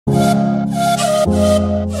Hi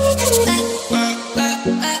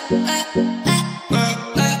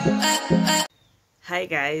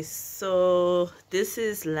guys, so this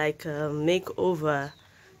is like a makeover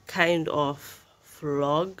kind of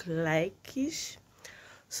vlog like-ish.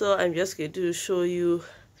 So I'm just going to show you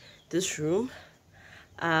this room.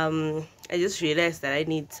 I just realized that I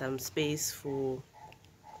need some space for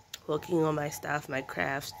working on my stuff, my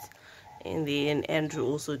crafts, and then Andrew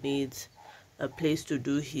also needs a place to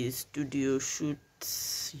do his studio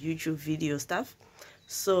shoots, YouTube video stuff.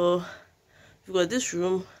 So we've got this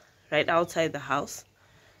room right outside the house.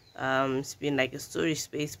 It's been like a storage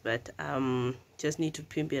space, but just need to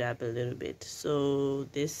pimp it up a little bit. So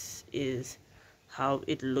this is how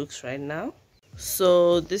it looks right now.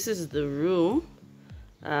 So this is the room.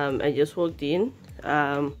 I just walked in.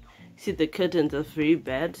 See, the curtains are very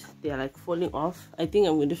bad, they are like falling off. I think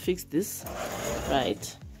I'm going to fix this,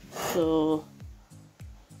 right? So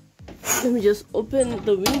let me just open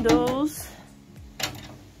the windows,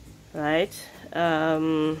 right?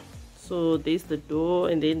 So there's the door,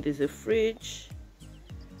 and then there's a fridge,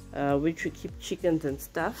 which we keep chickens and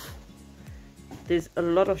stuff. There's a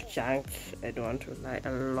lot of junk, I don't want to lie,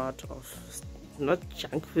 a lot of, not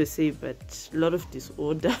junk per se, but a lot of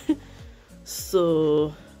disorder.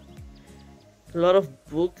 So a lot of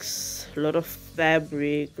books, a lot of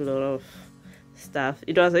fabric, a lot of stuff.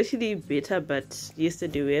 It was actually better, but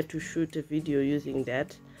yesterday we had to shoot a video using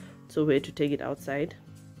that, so we had to take it outside.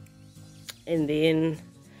 And then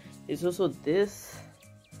there's also this,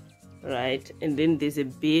 right? And then there's a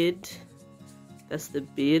bed, that's the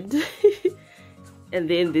bed. And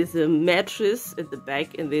then there's a mattress at the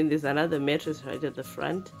back, and then there's another mattress right at the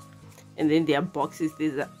front. And then there are boxes.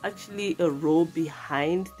 There's actually a row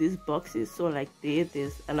behind these boxes, so like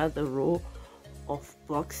there's another row of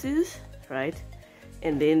boxes, right?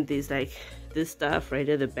 And then there's like this stuff right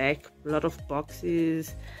at the back, a lot of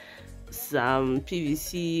boxes, some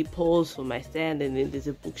PVC poles for my stand, and then there's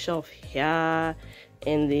a bookshelf here.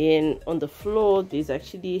 And then on the floor there's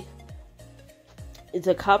actually, it's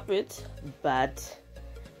a carpet, but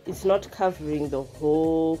it's not covering the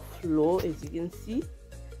whole floor, as you can see,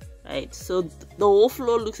 right? So the whole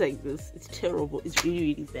floor looks like this. It's terrible, it's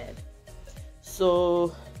really bad.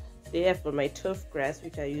 So there I've got my turf grass,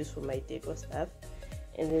 which I use for my decor stuff.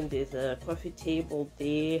 And then there's a coffee table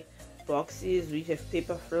there, boxes which have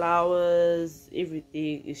paper flowers,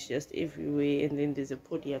 everything is just everywhere. And then there's a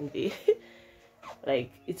podium there.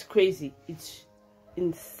 Like, it's crazy, it's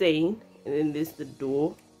insane. And then there's the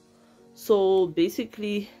door. So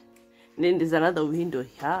basically, and then there's another window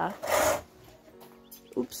here.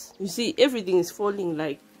 Oops, you see everything is falling,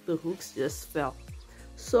 like the hooks just fell.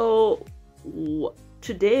 So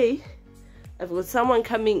today I've got someone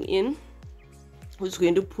coming in who's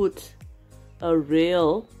going to put a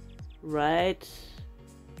rail right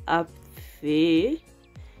up there,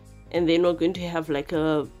 and then we're going to have like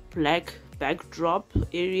a black backdrop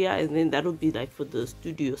area, and then that'll be like for the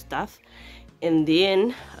studio stuff. And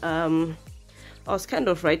then I was kind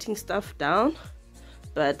of writing stuff down,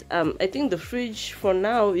 but I think the fridge for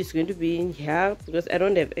now is going to be in here because I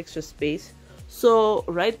don't have extra space. So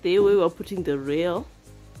right there where we're putting the rail,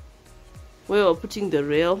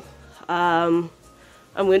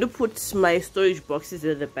 I'm going to put my storage boxes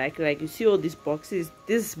at the back. Like, you see all these boxes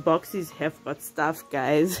have got stuff,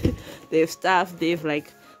 guys. They have stuff, they have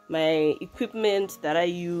like my equipment that I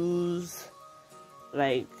use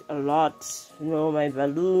like a lot, you know, my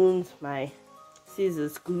balloons, my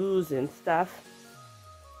scissors, glues and stuff,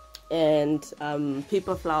 and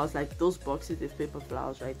paper flowers. Like those boxes with paper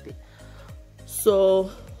flowers right there.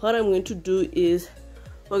 So what I'm going to do is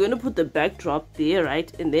we're going to put the backdrop there,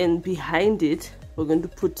 right? And then behind it we're going to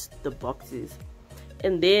put the boxes.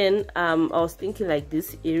 And then I was thinking like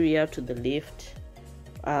this area to the left,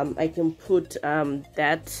 I can put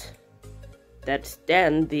that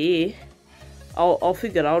stand there. I'll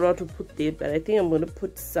figure out how to put it, but I think I'm going to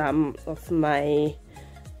put some of my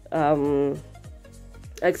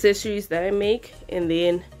accessories that I make, and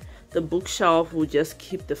then the bookshelf will just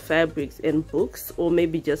keep the fabrics and books, or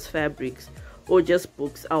maybe just fabrics or just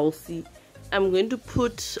books. I'll see. I'm going to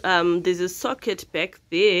put there's a socket back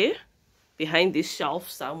there behind this shelf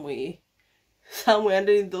somewhere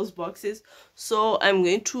underneath those boxes. So I'm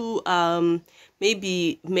going to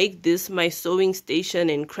maybe make this my sewing station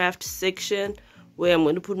and craft section, where I'm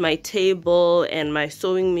going to put my table and my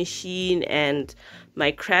sewing machine and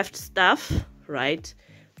my craft stuff, right?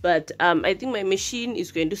 But I think my machine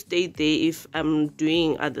is going to stay there if I'm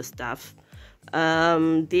doing other stuff.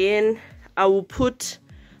 Then I will put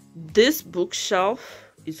this bookshelf,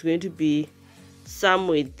 it's going to be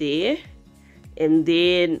somewhere there. And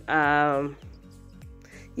then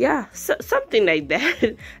yeah, so, something like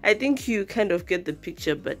that. I think you kind of get the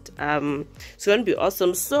picture, but it's gonna be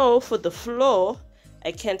awesome. So for the floor,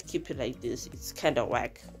 I can't keep it like this, it's kind of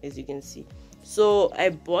whack, as you can see. So I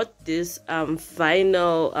bought this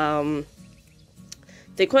vinyl,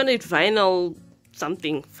 they call it vinyl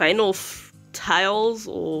something, vinyl tiles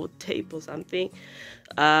or tape or something,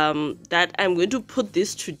 that I'm going to put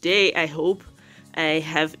this today. I hope I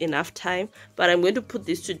have enough time, but I'm going to put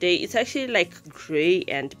this today. It's actually like gray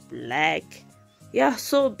and black. Yeah,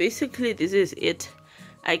 so basically this is it.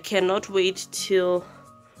 I cannot wait till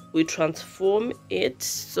we transform it.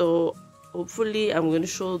 So hopefully I'm going to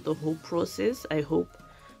show the whole process, I hope.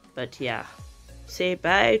 But yeah, say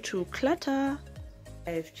bye to clutter.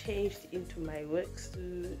 I've changed into my work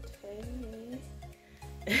suit.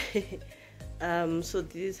 Hey. So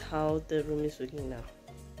this is how the room is looking now.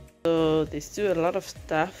 So there's still a lot of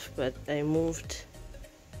stuff, but I moved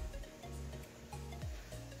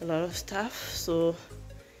a lot of stuff, so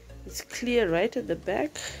it's clear right at the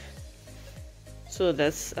back. So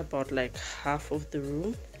that's about like half of the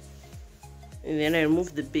room. And then I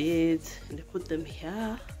removed the beds and I put them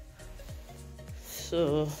here.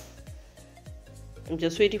 So I'm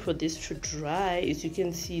just waiting for this to dry. As you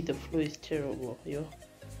can see, the floor is terrible, yo.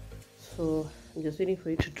 So I'm just waiting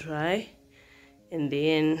for it to dry. And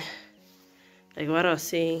then, like what I was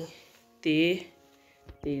saying,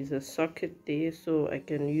 there's a socket there, so I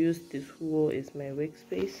can use this wall as my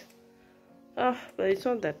workspace. But it's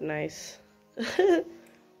not that nice.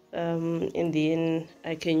 And then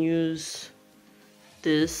I can use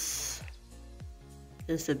this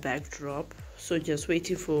as a backdrop. So just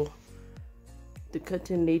waiting for the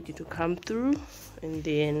curtain lady to come through, and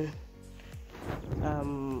then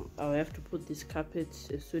I'll have to put this carpet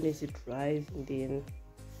as soon as it dries, and then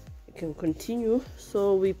I can continue.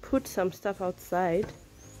 So we put some stuff outside.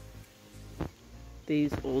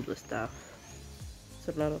 There's all the stuff.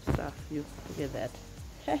 It's a lot of stuff. You look at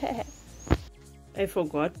that. I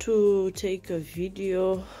forgot to take a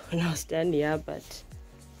video when I was done here, but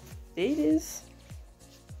there it is.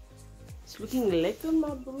 It's looking lekker,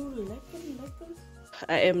 my bro. Lekker.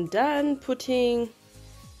 I am done putting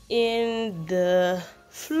in the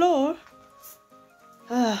floor.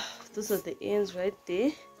 Those are the ends right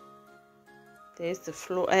there. There's the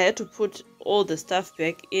floor. I had to put all the stuff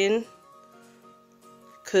back in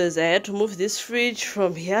because I had to move this fridge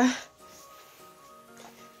from here.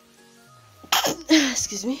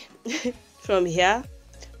 Excuse me. From here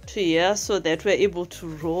to here, so that we're able to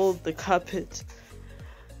roll the carpet,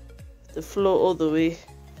 the floor all the way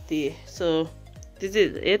there. So this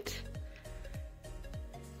is it.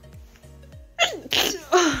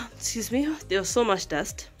 Excuse me, there was so much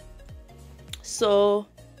dust. So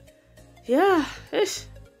yeah, it's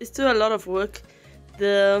still a lot of work.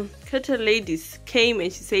 The curtain ladies came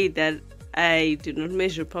and she said that I did not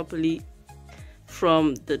measure properly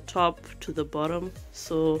from the top to the bottom.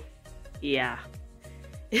 So yeah,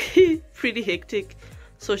 pretty hectic.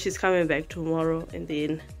 So she's coming back tomorrow, and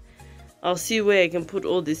then I'll see where I can put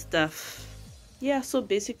all this stuff. Yeah, so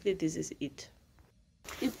basically this is it.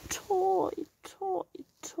 It tore.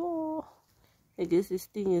 I guess this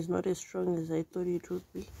thing is not as strong as I thought it would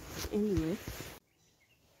be. Anyway,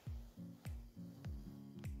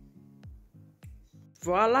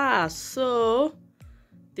 voila. So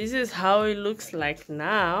this is how it looks like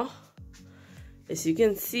now. As you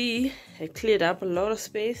can see, I cleared up a lot of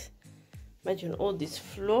space. Imagine all this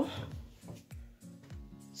floor.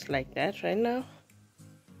 It's like that right now.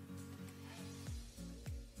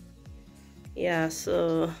 Yeah,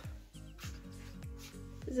 so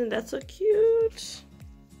isn't that so cute?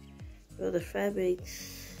 Go the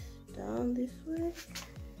fabrics down this way.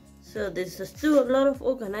 So there's still a lot of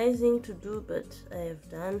organizing to do, but I have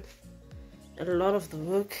done a lot of the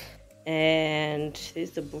work. And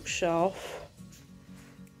there's the bookshelf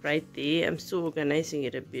right there. I'm still organizing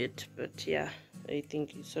it a bit, but yeah, I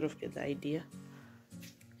think you sort of get the idea.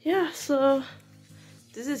 Yeah, so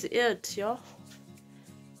this is it, y'all.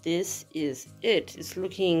 This is it. It's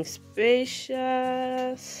looking spacious.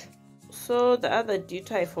 So the other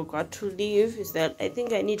detail I forgot to leave is that I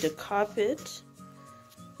think I need a carpet,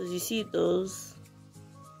 because you see those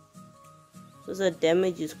are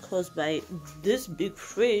damages caused by this big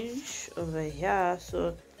fridge over here.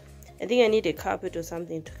 So I think I need a carpet or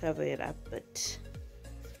something to cover it up. But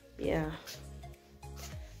yeah,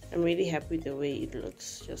 I'm really happy with the way it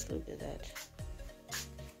looks. Just look at that.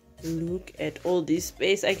 Look at all this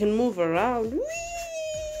space. I can move around.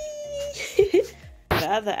 The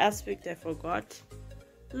other aspect I forgot.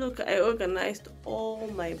 Look, I organized all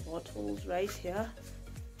my bottles right here.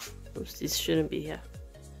 Oops, this shouldn't be here.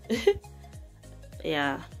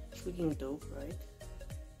 Yeah, it's looking dope, right?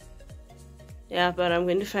 Yeah, but I'm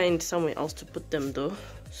going to find somewhere else to put them though.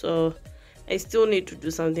 So I still need to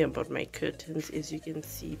do something about my curtains, as you can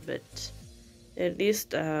see, but at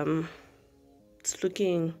least it's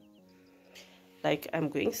looking like I'm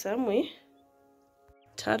going somewhere.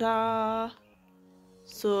 Ta-da!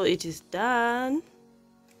 So it is done.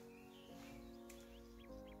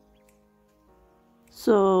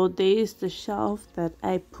 So there is the shelf that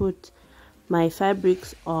I put my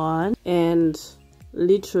fabrics on, and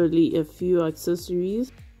literally a few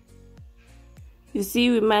accessories. You see,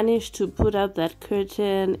 we managed to put up that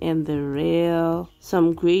curtain and the rail,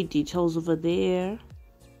 some great details over there.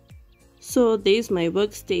 So there's my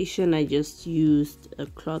workstation. I just used a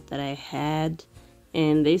cloth that I had,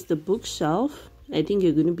 and there's the bookshelf. I think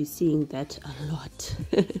you're going to be seeing that a lot.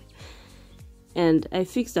 And I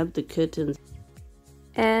fixed up the curtains,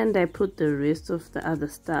 and I put the rest of the other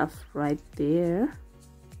stuff right there.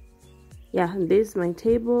 Yeah, and there's my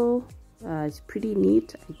table. It's pretty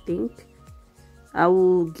neat. I think I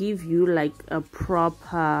will give you like a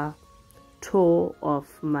proper tour of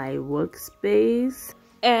my workspace.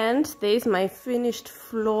 And there's my finished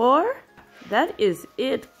floor. That is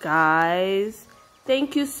it, guys.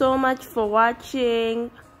 Thank you so much for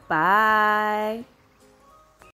watching. Bye.